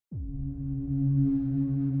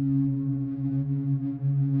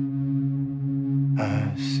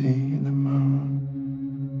I see the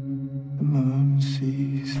moon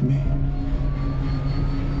sees me.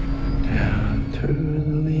 Down through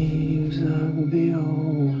the leaves of the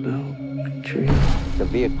old oak tree. The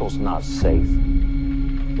vehicle's not safe.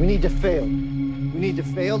 We need to fail. We need to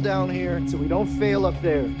fail down here so we don't fail up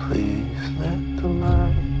there. Please let the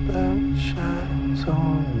light that shines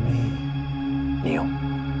on me Neil,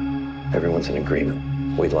 everyone's in agreement.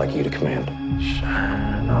 We'd like you to command.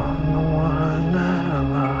 shine on the one I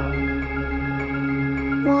love.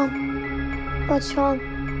 Mom, what's wrong?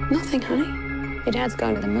 Nothing, honey. Your dad's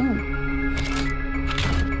going to the moon.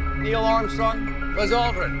 Neil Armstrong, Buzz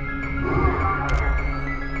Aldrin.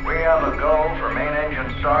 We have a go for main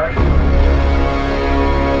engine start.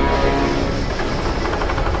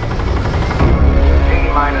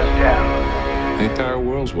 T-10. The entire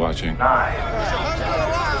world's watching. 9.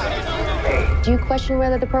 8. Do you question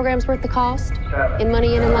whether the program's worth the cost? 7. In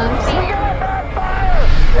money and in lives?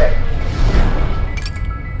 6.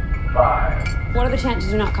 5. What are the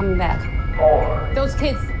chances you're not coming back? 4. Those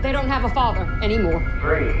kids, they don't have a father anymore.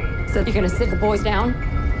 3. So you're gonna sit the boys down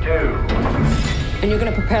 2. and you're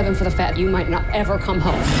gonna prepare them for the fact you might not ever come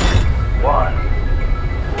home. 1.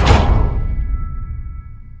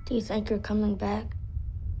 Do you think you're coming back?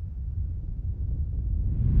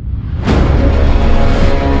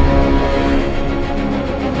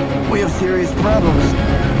 We have serious problems.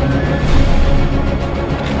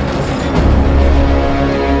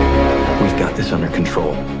 We've got this under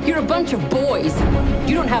control. You're a bunch of boys.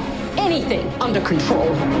 You don't have anything under control.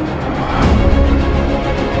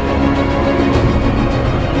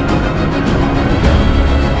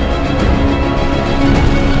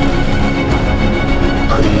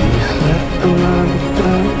 Please let the light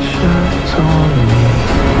that shines on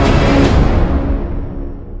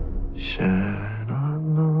me shine.